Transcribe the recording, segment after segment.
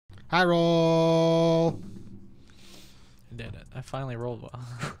High roll. I did it. I finally rolled well.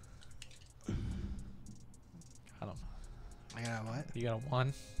 Got him. I got a what? You got a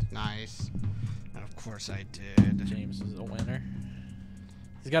 1. Nice. And of course I did. James is a winner.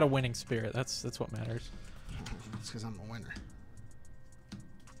 He's got a winning spirit. That's what matters. It's because I'm a winner.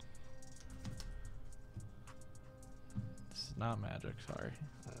 This is not magic. Sorry.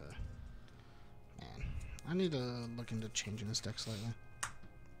 Man, I need to look into changing this deck slightly.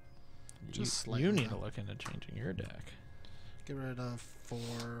 Just You slightly. need to look into changing your deck. Get rid of 4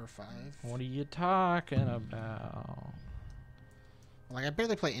 or 5. What are you talking about? Like, I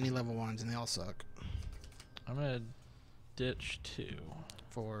barely play any level 1s, and they all suck. I'm going to ditch 2.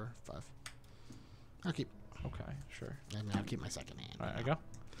 4, 5. I'll keep. Okay, sure. I mean, I'll keep my second hand. All right, I go.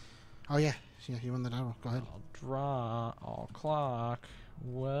 Oh, yeah. Yeah, you won the battle. Go ahead. I'll draw. I'll clock.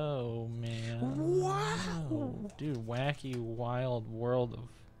 Whoa, man. Wow. Dude, wacky, wild world of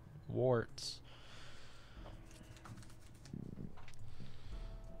warts.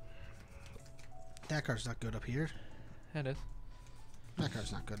 That card's not good up here. It is. That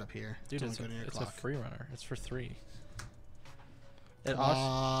card's not good up here. Dude, only it's, a, good in your it's a clock. free runner. It's for 3. It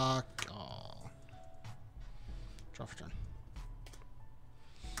also, Oh. Draw for turn.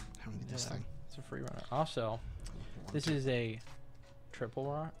 How many this yeah, thing? it's a free runner. Also, this is a triple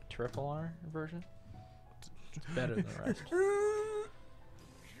R version. It's better than the rest.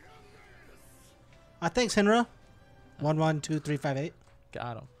 Thanks, Henry. 1, 1, 2, 3, 5, 8.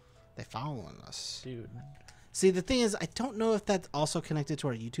 Got him, They following us. dude. See, the thing is, I don't know if that's also connected to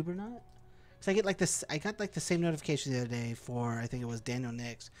our YouTube or not. Cause I get like this. I got like the same notification the other day for I think it was Daniel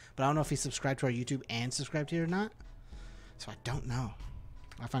Nix, but I don't know if he subscribed to our YouTube and subscribed here or not. So I don't know.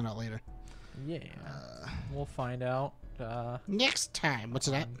 I'll find out later. Yeah, we'll find out. Next time. What's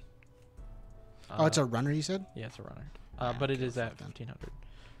it at? Oh, it's a runner, you said? Yeah, it's a runner. But it is at 1500.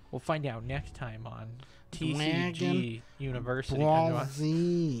 We'll find out next time on TCG Dragon University. Ball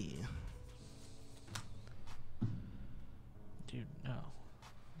Z. Dude, no.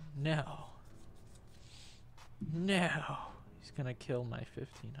 No. No. He's gonna kill my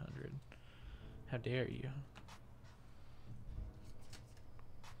 1500. How dare you?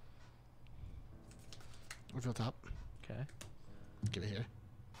 Reveal top. Okay. Give it here.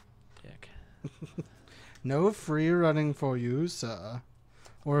 Dick. No free running for you, sir.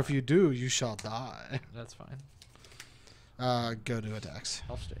 Or if you do, you shall die. That's fine. Go to attacks.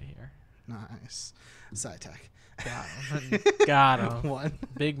 I'll stay here. Nice. Side attack. Got him. Got him. 1.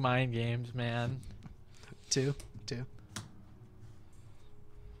 Big mind games, man. 2. 2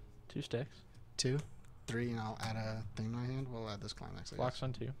 sticks. 2. 3, and I'll add a thing in my hand. We'll add this climax. Blocks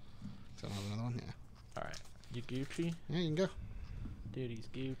on 2. So I don't have another one? Yeah. Alright. You Gucci? Yeah, you can go. Dude, he's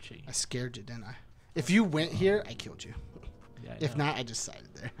Gucci. I scared you, didn't I? If you went here, I killed you. Yeah, I If know. not, I just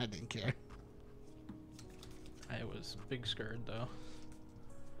sided there. I didn't care. I was big scared though.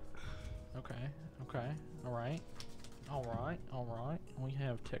 Okay. Okay. Alright. Alright. We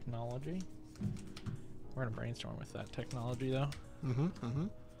have technology. We're gonna brainstorm with that technology though. Mm-hmm.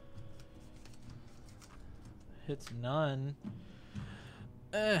 Hits none.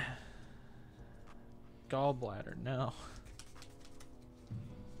 Gallbladder, no.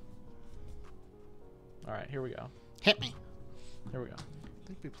 Alright, here we go. Hit me. Here we go. I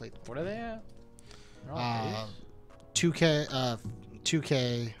think we played What are they at? They're all base? 2K.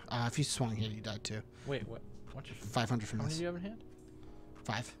 2K. If you swung here, you died too. Wait, what? What's your 500 from How many this. do you have in hand?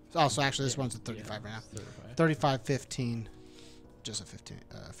 5. Oh, so actually this Yeah, one's a 35 right now. it's 35. 35, 15. Just a 15.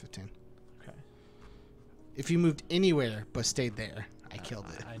 15. Okay. If you moved anywhere but stayed there, I killed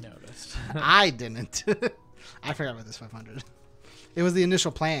it. I noticed. I didn't. I forgot about this 500. It was the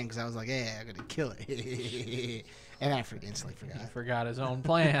initial plan because I was like, "Yeah, I'm gonna kill it," and I instantly He forgot. forgot his own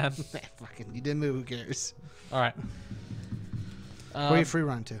plan. Fucking, you didn't move. Who cares? All right. Where you free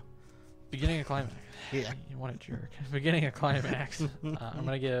run to? Beginning of climax. Yeah. You want a jerk. Beginning of climax. I'm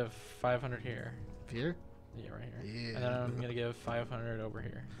gonna give 500 here. Here? Yeah, right here. Yeah. And then I'm gonna give 500 over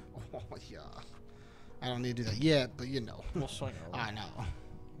here. Oh yeah. I don't need to do that yet, but you know. We'll swing over. I know.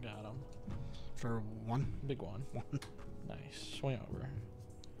 Got him. For 1. Big one. 1. Nice. Swing over.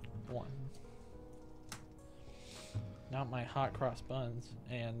 1. Not my hot cross buns.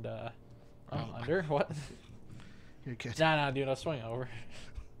 And, under? What? You're good. Nah, dude, I'll swing over.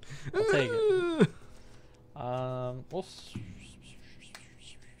 I'll take it.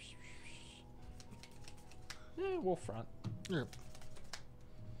 We'll front. Yep.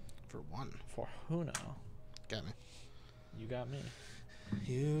 For 1. For Huno. Got me. You got me.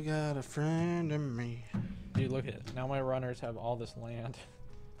 You got a friend in me. Dude, look at it. Now my runners have all this land.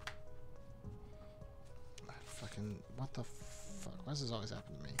 Fucking, what the fuck? Why does this always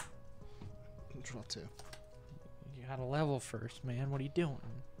happen to me? Draw 2. You gotta level first, man. What are you doing?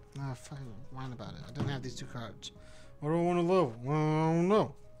 No, fucking whine about it. I don't have these 2 cards. What do I want to level? Well, I don't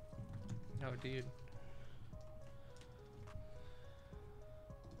know. Oh, dude.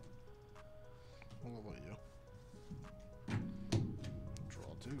 I'll level you.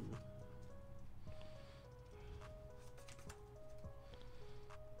 Draw 2.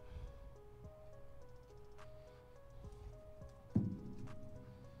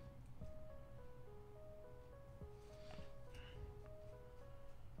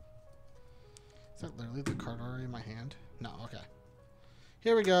 Is that literally the card already in my hand? No, okay.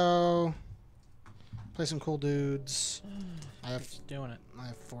 Here we go. Play some cool dudes. I have doing it. I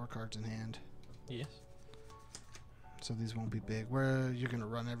have 4 cards in hand. Yes. So these won't be big. Where you're gonna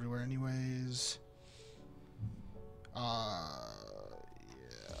run everywhere anyways. Yeah.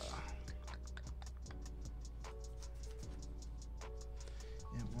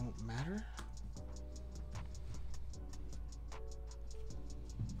 It won't matter.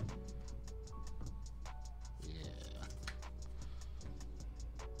 Yeah.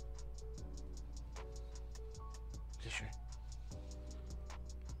 Sure.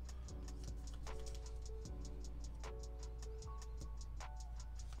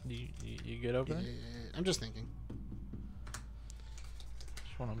 You good over there? Yeah, I'm just thinking.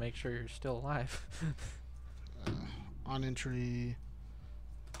 Just want to make sure you're still alive. On entry,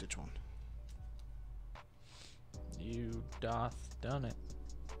 ditch 1. You doth done it.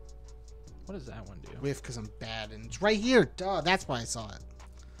 What does that one do? Whiff because I'm bad and it's right here. Duh, that's why I saw it.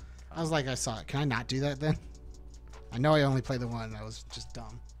 I was like, I saw it. Can I not do that then? I know I only play the one. I was just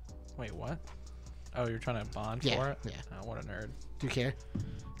dumb. Wait, what? Oh, you're trying to bond Yeah, for it? yeah. Oh, what a nerd. Do you care?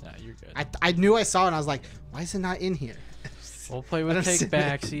 Nah, you're good. I knew I saw it and I was like, why is it not in here? We'll play with take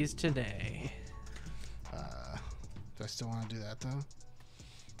backsies today. Do I still want to do that though?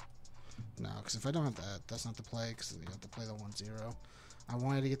 No, because if I don't have that, that's not the play because you have to play the 1-0. I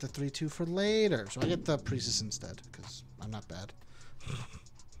wanted to get the 3-2 for later, so I get the Priestess instead because I'm not bad.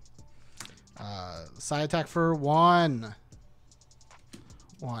 Side attack for 1.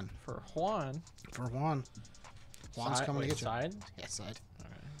 1. For Juan. For Juan. Juan's Side, coming wait, to get you. side? Yeah, side.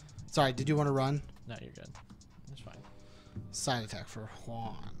 Okay. Sorry, did you want to run? No, you're good. It's fine. Side attack for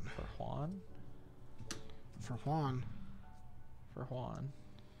Juan. For Juan? For Juan. For Juan.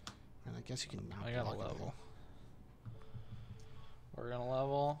 And I guess you can not I got a block it. level. We're gonna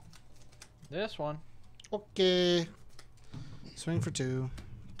level this one. Okay. Swing for 2.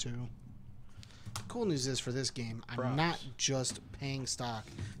 2. The cool news is for this game, I'm Props. not just paying stock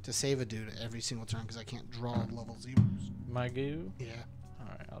to save a dude every single turn because I can't draw level 0s. My goo. Yeah.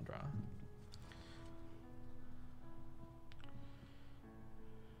 Alright, I'll draw.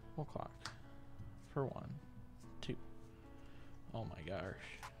 Full clock. For 1. 2. Oh my gosh.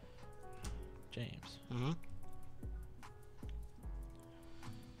 James. Mm-hmm.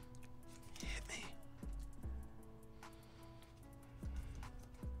 Hit me.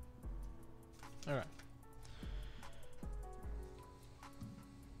 Alright.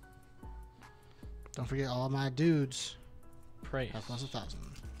 Don't forget all of my dudes. Praise. Have plus 1,000.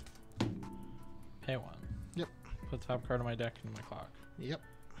 Pay 1. Yep. Put top card of my deck into my clock. Yep.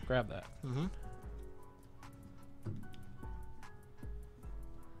 Grab that. Mm-hmm. And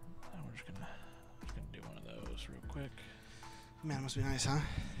we're just gonna do one of those real quick. Man, it must be nice, huh?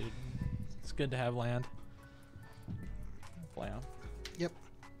 Dude, it's good to have land. Blam. Yep.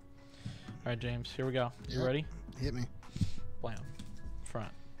 Alright, James, here we go. You Yep. ready? Hit me. Blam.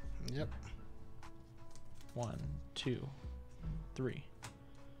 Front. Yep. 1, 2, 3.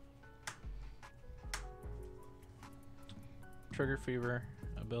 Trigger Fever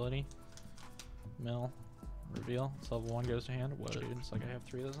ability. Mill. Reveal. It's level 1 goes to hand. Whoa, dude. It's like I have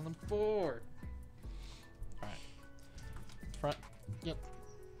 3 of those on the board. Alright. Front. Yep.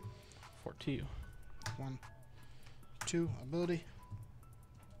 For 2. 1, 2, ability.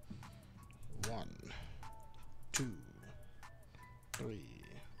 1, 2, 3.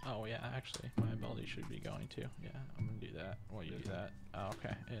 Oh yeah, actually, my ability should be going too. Yeah, I'm gonna do that. Well, you do that. Oh,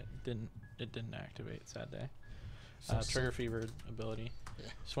 okay. It didn't activate. Sad day. Trigger Fever ability. Yeah.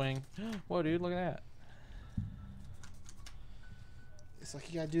 Swing. Whoa, dude, look at that. It's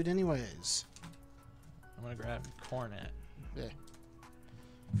like you gotta do it anyways. I'm gonna grab Cornet. Yeah.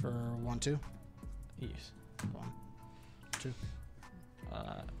 For 1, 2. Yes. 1, 2.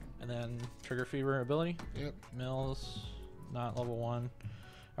 And then Trigger Fever ability. Yep. Mills, not level 1.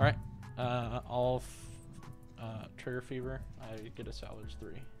 All right. Trigger Fever. I get a salvage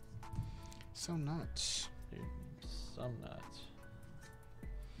 3. So nuts. Dude, some nuts.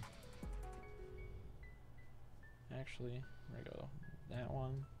 Actually, we're gonna go that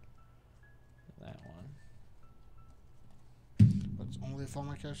one, That one. But it's only if all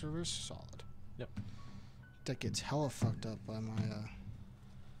my character is solid. Yep. That gets hella fucked up by my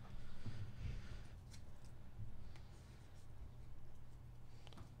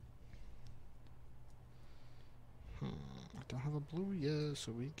I don't have a blue yet,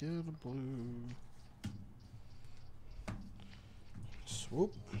 so we get a blue.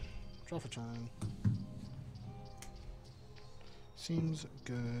 Swoop. Draw for turn. Seems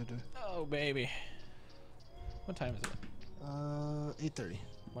good. Oh, baby. What time is it? 8:30.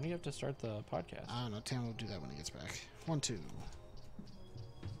 When do you have to start the podcast? I don't know. Tam will do that when he gets back. 1, 2. Can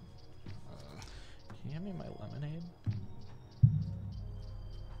you hand me my lemonade?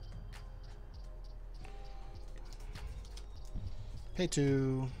 Pay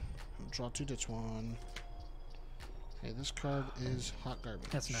 2. Draw 2, ditch 1. Hey, this card is hot garbage.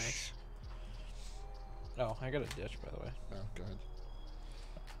 That's nice. Oh, I got a ditch, by the way. Oh, go ahead.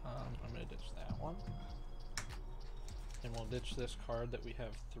 I'm going to ditch that one. And we'll ditch this card that we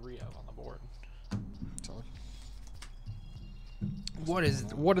have 3 of on the board. Solid.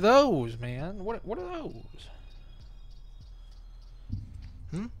 What are those, man? What are those?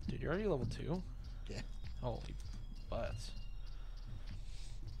 Dude, you're already level 2? Yeah. Holy butts.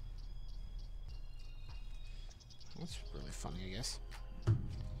 That's really funny, I guess.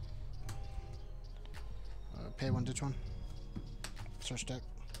 Pay 1, ditch 1. Search deck.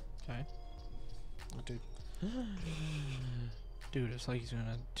 Okay. Oh, dude. Dude, it's like he's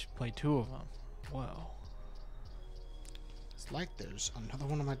gonna play 2 of them. Whoa. It's like there's another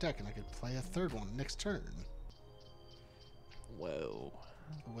one on my deck, and I could play a 3rd one next turn. Whoa.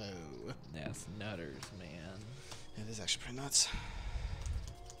 Whoa. That's nutters, man. It is actually pretty nuts.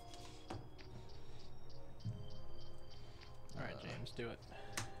 Alright, James, do it.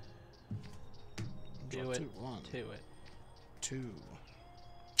 Draw Do it. 2, 1, Do it. 2.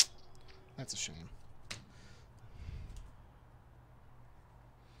 That's a shame.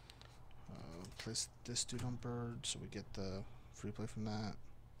 Place this dude on bird, so we get the free play from that.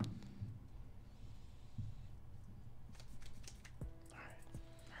 Alright,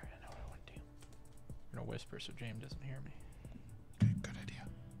 I know what I want to do. I'm gonna whisper so James doesn't hear me. Okay, good idea.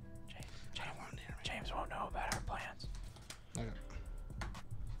 James won't know about our plans. Okay.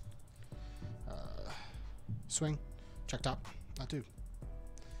 Swing. Check top. Not 2.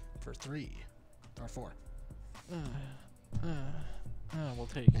 For 3. Or 4. We'll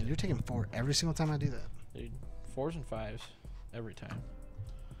take And it. you're taking 4 every single time I do that. Dude, 4s and 5s every time.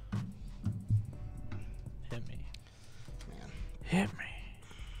 Hit me. Man. Hit me.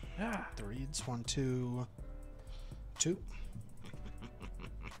 Ah. 3s. 1, 2. 2. Oh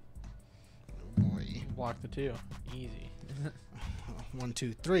boy. Block the 2. Easy. 1,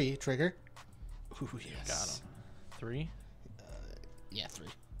 2, 3. Trigger. Ooh, yes. Got him. 3. Yeah, 3.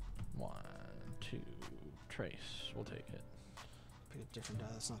 1, 2. Trace. We'll take it. Pick a different die.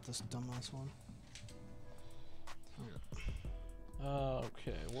 That's not this dumbass one.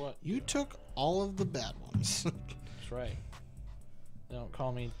 Okay, what? You took all of the bad ones. That's right. They don't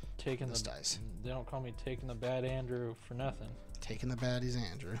call me taking This the dice. They don't call me taking the bad Andrew for nothing. Taking the baddies,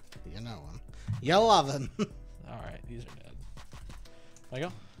 Andrew. You know him. You love him. All right, these are dead. I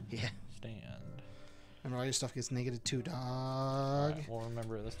go. Yeah. Stand. Remember, all your stuff gets -2, dog. All right, we'll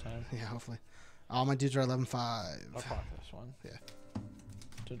remember it this time. Yeah, hopefully. All my dudes are 11-5. I'll block this one. Yeah.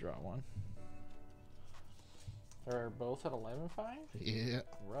 To draw 1. They're both at 11-5? Yeah.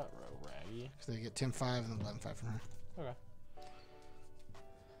 Ruh-roh, raggy. So they get 10-5 and 11-5 from her. Okay.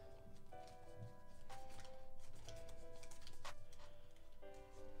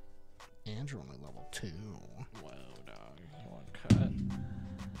 Andrew only level 2. Whoa, dog. You want to cut?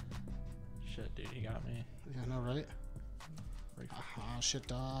 Shit, dude, he got me. Yeah, I know, right? Aha, shit,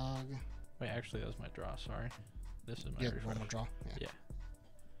 dog. Wait, actually, that was my draw. Sorry. This is my Yeah, refresh. one more draw. Yeah.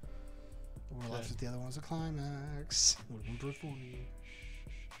 We're left with the other one as a climax. Would have been brute for you.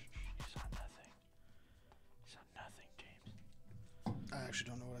 You saw nothing. You saw nothing, James. I actually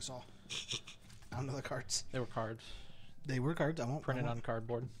don't know what I saw. I don't know the cards. They were cards. They were cards. I won't. Printed on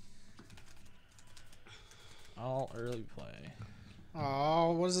cardboard. All early play.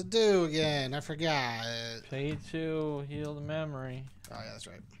 Oh, what does it do again? I forgot. Pay 2, heal the memory. Oh, yeah, that's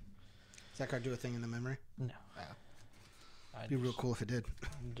right. Does that card do a thing in the memory? No. Oh. It'd be real cool if it did.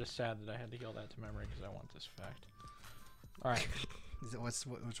 I'm just sad that I had to heal that to memory because I want this fact. All right.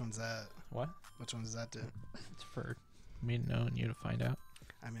 Which one's that? What? Which one does that do? It's for me to know and you to find out.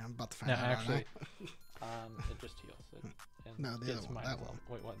 I mean, I'm about to find No, out. aren't actually, it just heals it. And No, the gets other one, my that level. one.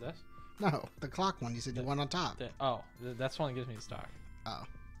 Wait, what? This? No, the clock one. You said you won on top. That's the one that gives me the stock. Oh.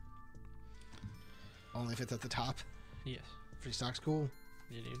 Only if it's at the top. Yes. Free stock's cool.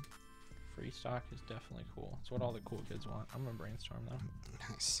 Yeah, dude. Free free stock is definitely cool. It's what all the cool kids want. I'm gonna brainstorm though.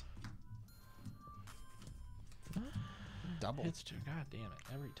 Nice. Double. Hits too. God damn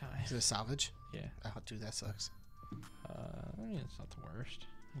it! Every time. Is it a salvage? Yeah. Oh, dude, that sucks. I mean, it's not the worst.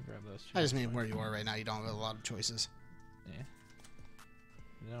 You can grab those two. I just mean where you are right now. You don't have a lot of choices. Yeah.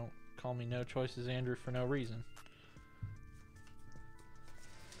 You don't call me no choices, Andrew, for no reason.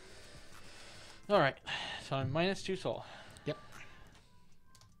 All right. So I'm -2 soul. Yep.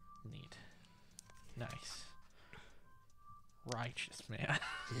 Neat. Nice. Righteous, man.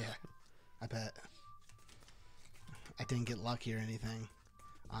 Yeah. I bet. I didn't get lucky or anything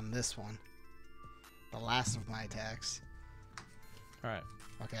on this one. The last of my attacks. All right.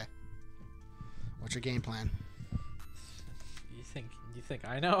 Okay. What's your game plan? You think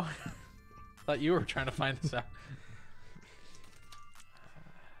I know? Thought you were trying to find this out.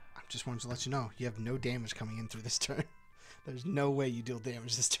 I just wanted to let you know you have no damage coming in through this turn. There's no way you deal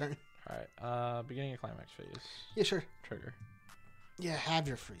damage this turn. All right. Beginning of climax phase. Yeah, sure. Trigger. Yeah, have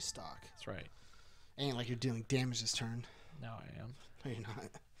your free stock. That's right. Ain't like you're dealing damage this turn. No, I am. No, you're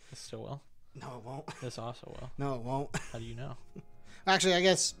not. This still will. No, it won't. This also will. No, it won't. How do you know? Actually, I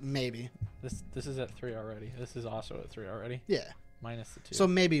guess maybe. This is at 3 already. This is also at 3 already. Yeah. Minus the 2. So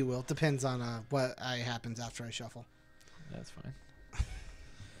maybe it will. Depends on what happens after I shuffle. That's fine.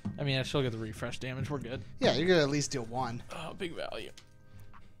 I mean, I still get the refresh damage. We're good. Yeah, you're gonna at least deal 1. Oh, big value.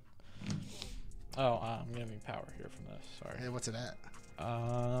 Oh, I'm giving power here from this. Sorry. Hey, what's it at?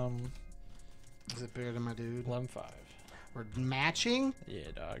 Is it bigger than my dude? 11.5. We're matching?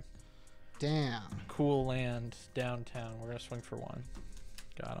 Yeah, dog. Damn. Cool land downtown. We're gonna swing for 1.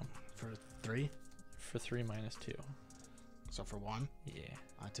 Got him. For 3? For 3 minus 2. So for 1? Yeah.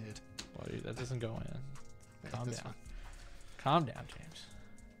 I did. Well, dude, that doesn't go in. Yeah, Calm that's down. fine. Calm down, James.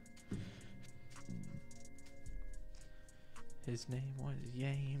 His name was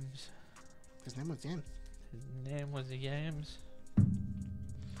James. His name was Jan. His name was Yams.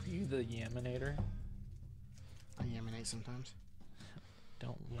 Are you the Yaminator? I yaminate sometimes.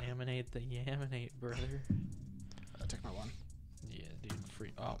 Don't laminate the Yaminate, brother. I take my 1. Yeah, dude,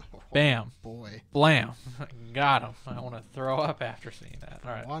 free. Oh, bam. Boy. Blam. Got him. I want to throw up after seeing that.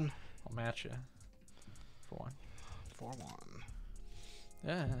 All right. 1. I'll match you. For 1. For 1.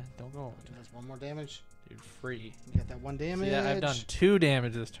 Yeah, don't go. Dude, that's 1 more damage. Dude, free. You got that 1 damage. Yeah, I've done 2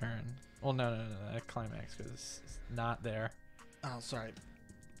 damage this turn. Well, no, that climax because it's not there. Oh, sorry.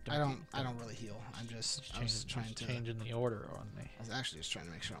 I don't really heal. I was trying to changing the order on me. I was actually just trying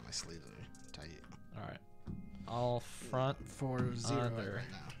to make sure all my sleeves are tight. All right. I'll front 4-0 under.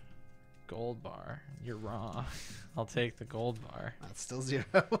 right now. Gold bar. You're wrong. I'll take the gold bar. That's still 0.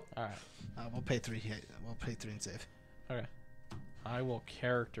 All right. We'll pay 3. We'll pay 3 and save. Okay. I will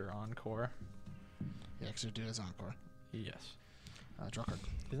character encore. Yeah, because your dude is encore. Yes. Draw card.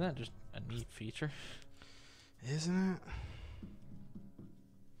 Isn't that just a neat feature? Isn't it?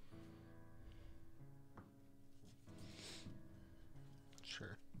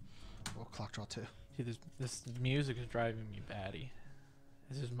 Sure. We'll clock draw 2. See, this music is driving me batty.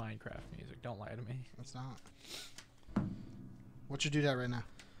 This is Minecraft music. Don't lie to me. It's not. What's your dude at right now?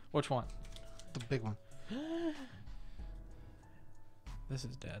 Which one? The big one. This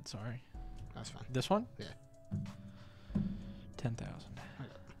is dead. Sorry. That's fine. This one? Yeah. 10,000.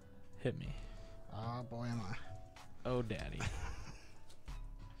 Hit me. Oh boy, am I. Oh, daddy.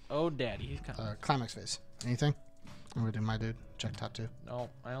 Oh, daddy. He's coming. Climax phase. Anything? I'm gonna do my dude. Check top 2. No,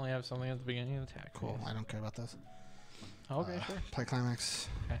 I only have something at the beginning of the attack Cool. phase. I don't care about this. Okay, sure. Play climax.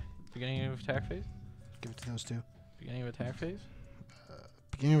 Okay. Beginning of attack phase? Give it to those 2. Beginning of attack phase?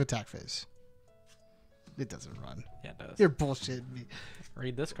 Beginning of attack phase. It doesn't run. Yeah, it does. You're bullshitting me.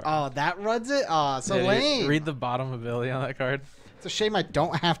 Read this card. Oh, that runs it? Oh, so Yeah, lame. read the bottom ability on that card. It's a shame I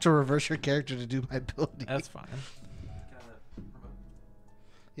don't have to reverse your character to do my ability. That's fine.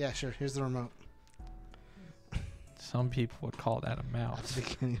 Yeah, sure. Here's the remote. Some people would call that a At mouse. the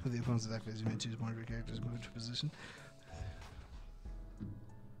beginning of the opponent's attack phase, you may choose one of your characters, move to position.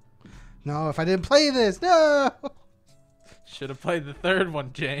 No, if I didn't play this, no! Should have played the third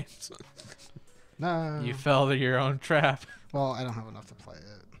one, James. No. You fell to your own trap. Well, I don't have enough to play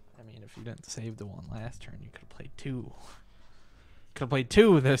it. I mean, if you didn't save the one last turn, you could have played 2. Could have played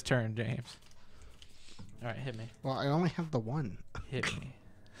 2 this turn, James. All right, hit me. Well, I only have the 1. Hit me.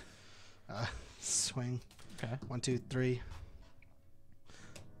 Swing. Okay. 1, 2, 3.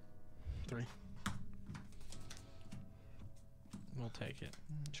 3. We'll take it.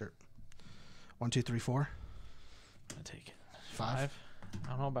 Sure. 1, 2, 3, 4. I'll take it. 5. I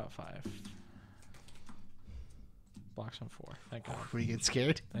don't know about 5. Blocks on 4. Thank God. Were you getting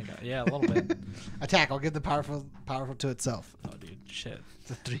scared? Thank God. Yeah, a little bit. Attack. I'll give the powerful to itself. Oh, dude, shit.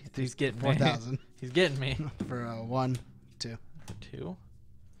 It's a 3, He's getting 4,000 me. He's getting me. for 1, 2. For 2?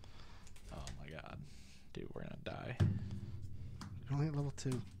 Oh my God, dude, we're gonna die. You're only at level 2.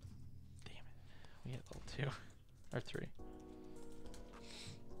 Damn it. We hit level 2 or 3.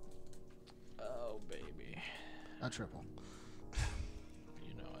 Oh baby. A triple.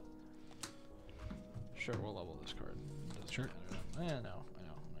 You know it. Sure, we'll level this card. Doesn't Sure. matter. No.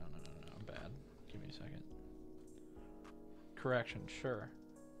 Bad. Give me a second. Correction. Sure.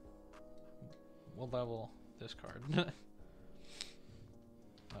 We'll level this card.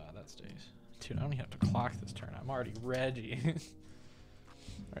 That stays. Dude, I don't even have to clock this turn. I'm already Reggie.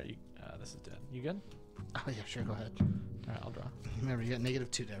 Alright, this is dead. You good? Oh, yeah, sure, go ahead. Alright, I'll draw. Remember, you got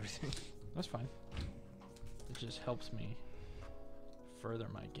 -2 to everything. That's fine. It just helps me further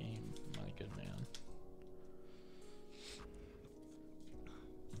my game, my good man.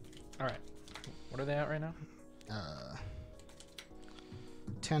 Alright. What are they at right now?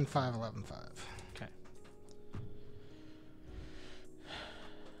 10, 5, 11, 5. Okay.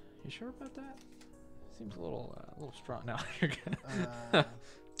 You sure about that? Seems a little strong. Now you're good.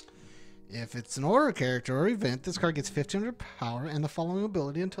 If it's an aura character or event, this card gets 1500 power and the following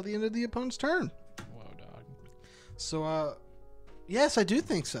ability until the end of the opponent's turn. Whoa, dog. So, yes, I do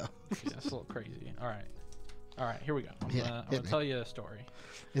think so. Yeah, that's a little crazy. All right, here we go. I'm Yeah, gonna tell you a story.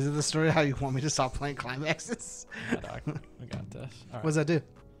 Is it the story how you want me to stop playing climaxes? Yeah, dog. We got this. All right. What does that do?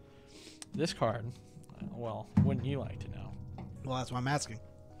 This card, well, wouldn't you like to know? Well, that's why I'm asking.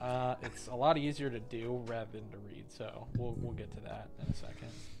 It's a lot easier to do rather than to read, so we'll get to that in a second.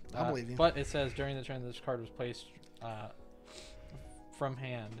 I believe you. But it says during the turn this card was placed from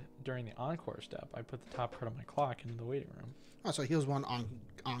hand during the encore step, I put the top card of my clock into the waiting room. Oh, so heals 1 on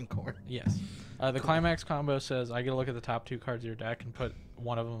encore. Yes. The climax combo says I get to look at the top 2 cards of your deck and put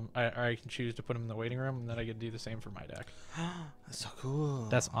one of them. I can choose to put them in the waiting room, and then I get to do the same for my deck. That's so cool.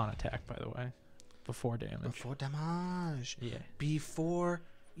 That's on attack, by the way, before damage. Before damage. Yeah. Before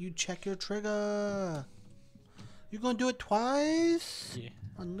you check your trigger. You're gonna do it twice? Yeah.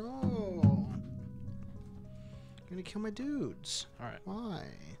 Oh no. You're gonna kill my dudes. All right. Why?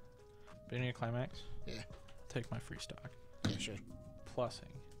 Beginning of climax. Yeah. Take my free stock. Yeah, sure.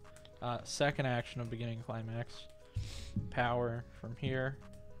 Plussing. Second action of beginning climax. Power from here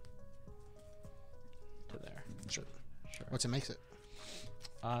to there. Sure. Sure. What's it makes it?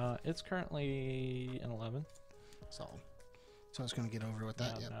 It's currently an 11. Solid. So it's gonna get over with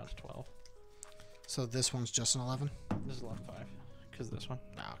that. Now, Yep. now it's 12. So this one's just an 11. This is 11.5 because this one.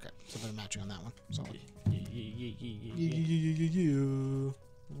 Ah, okay. So they're matching on that one. Solid.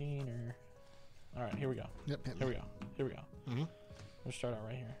 Neener. All right, here we go. Yep. Hit me. Here we go. Here we go. Mm-hmm. We'll start out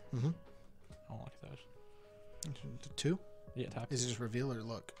right here. Mm-hmm. I don't look at those. 2? Yeah, top. Is it just reveal or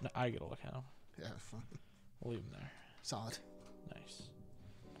look? No, I get a look at them. Yeah, fine. We'll leave them there. Solid. Nice.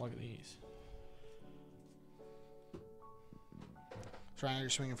 Look at these. So right now you're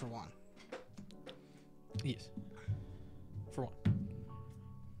swinging for 1. Yes. For 1.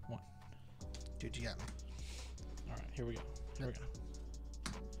 1. Dude, you got me. All right, here we go. Here we go.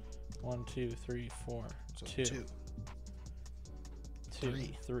 1, 2, 3, 4. So 2. 2. 2.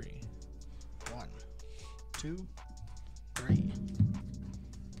 3. 3. 1, 2, 3.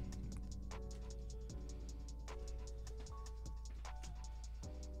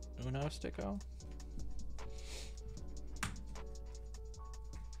 Uno sticko.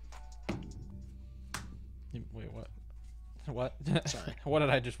 Wait, what? What? Sorry. What did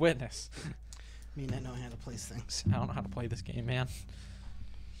I just witness? Me not knowing how to place things. I don't know how to play this game, man.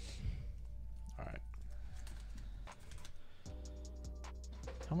 Alright.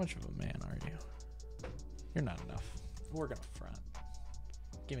 How much of a man are you? You're not enough. We're gonna front.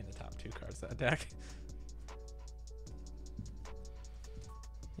 Give me the top 2 cards of that deck.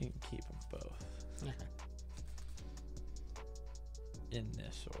 You can keep them both. Okay. In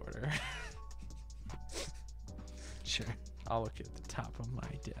this order. Sure. I'll look at the top of my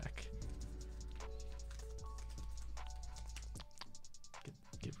deck.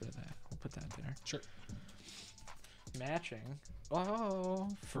 Get rid of that. We'll put that there. Sure. Matching. Oh,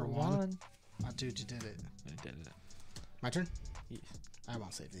 for For 1. one. Oh, dude, you did it. I did it. My turn? Yes. I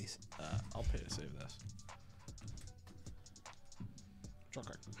won't save these. I'll pay to save this. Draw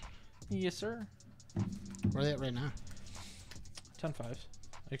card. Yes, sir. Where are they at right now? 10 5s.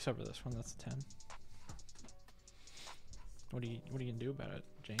 Except for this one, that's a 10. What are you gonna do about it,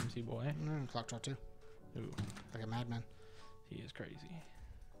 Jamesy boy? Clock draw 2. Ooh, Like a madman. he is crazy.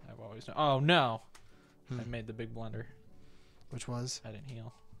 I've always known. Oh no! I made the big blunder. Which was? I didn't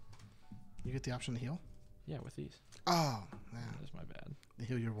heal. You get the option to heal? Yeah, with these. Oh, yeah. That's my bad.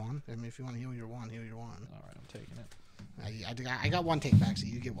 Heal your one. I mean, if you want to heal your one, heal your one. All right, I'm taking it. I got one take back, so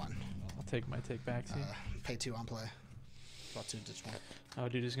you get one. I'll take my take back. Pay 2 on play. Draw 2, ditch 1. Oh,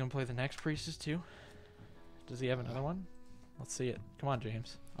 dude, he's gonna play the next priestess too. Does he have another one? Let's see it. Come on,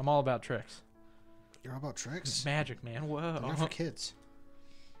 James. I'm all about tricks. You're all about tricks? It's magic, man. Whoa. They're not for kids.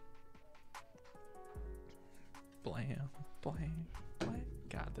 Blam, blam, blam.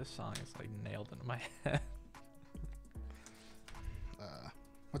 God, this song is like nailed into my head.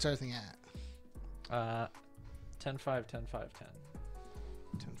 What's everything at? 10, 5, 10, 5, 10.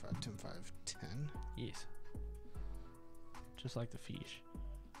 10, 5, 10, 5, 10. Yes. Just like the fish.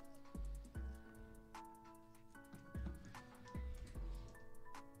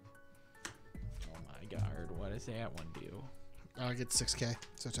 Oh my god, what does that one do? I get 6K,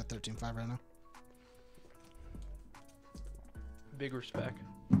 so it's at 13.5 right now. Big respect.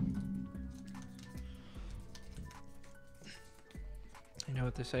 You know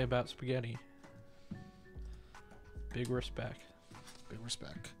what they say about spaghetti? Big respect. Big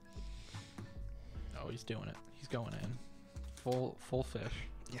respect. Oh, he's doing it. He's going in. Full fish.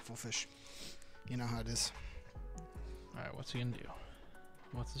 Yeah, full fish. You know how it is. Alright, what's he gonna do?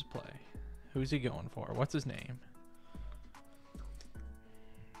 What's his play? Who's he going for? What's his name?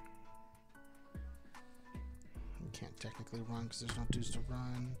 You can't technically run because there's no dudes to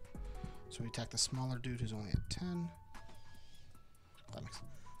run. So we attack the smaller dude who's only at 10. That makes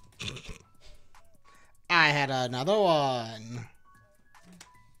sense. I had another one.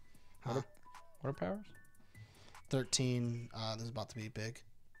 What are powers? 13. This is about to be big.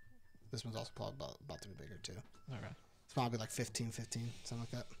 This one's also probably about to be bigger too. Okay. It's probably like 15, something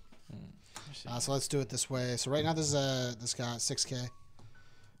like that. Mm. So let's do it this way. So right now this got 6K.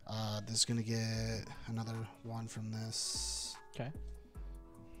 This is gonna get another 1 from this. Okay.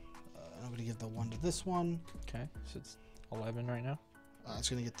 I'm gonna give the 1 to this one. Okay. So it's 11 right now. It's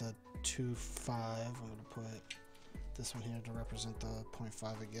gonna get the 2, 5. I'm gonna put this one here to represent the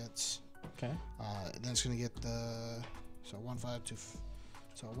 0.5 it gets. Okay. Then it's gonna get the 1, 5, 2.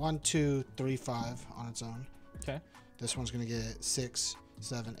 So 1, 2, 3, 5 on its own. Okay. This one's gonna get 6,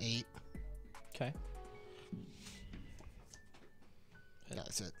 7, 8. Okay.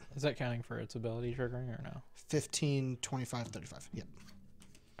 That's it. Is that counting for its ability triggering or no? 15, 25, 35. Yep.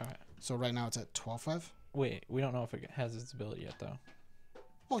 All right. So right now it's at 12.5. Wait, we don't know if it has its ability yet though.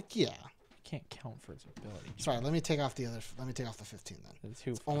 Well, yeah. It can't count for its ability. Sorry, let me take off the 15 then.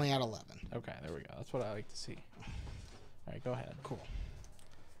 It's only at 11. Okay, there we go. That's what I like to see. All right, go ahead. Cool.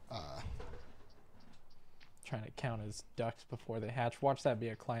 Trying to count his ducks before they hatch. Watch that be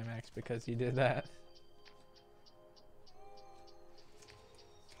a climax because he did that.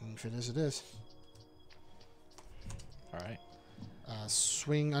 And if it is, it is. All right.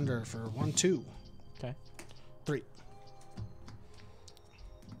 Swing under for 1, 2. Okay. 3.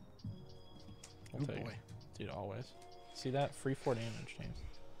 We'll take boy. it. Dude, always. See that? Free 4 damage, James.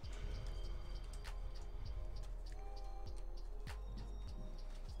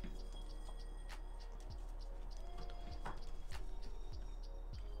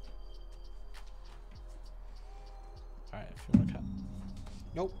 Alright, if you want to cut.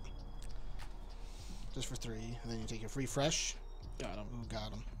 Nope. Just for 3. And then you take your free fresh. Got him. Ooh,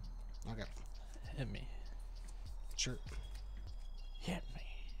 got him. Okay. Hit me. Sure. Hit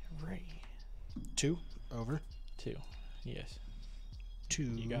me. Right. 2. Over. 2. Yes. 2.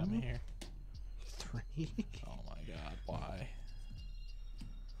 You got me here. 3. Oh my god, why?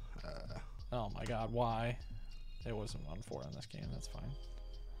 Oh my god, why? It wasn't on 4 in this game, that's fine.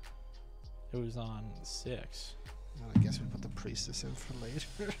 It was on 6. Well, I guess we put the priestess in for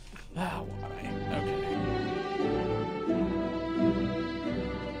later. Ah, why? Okay.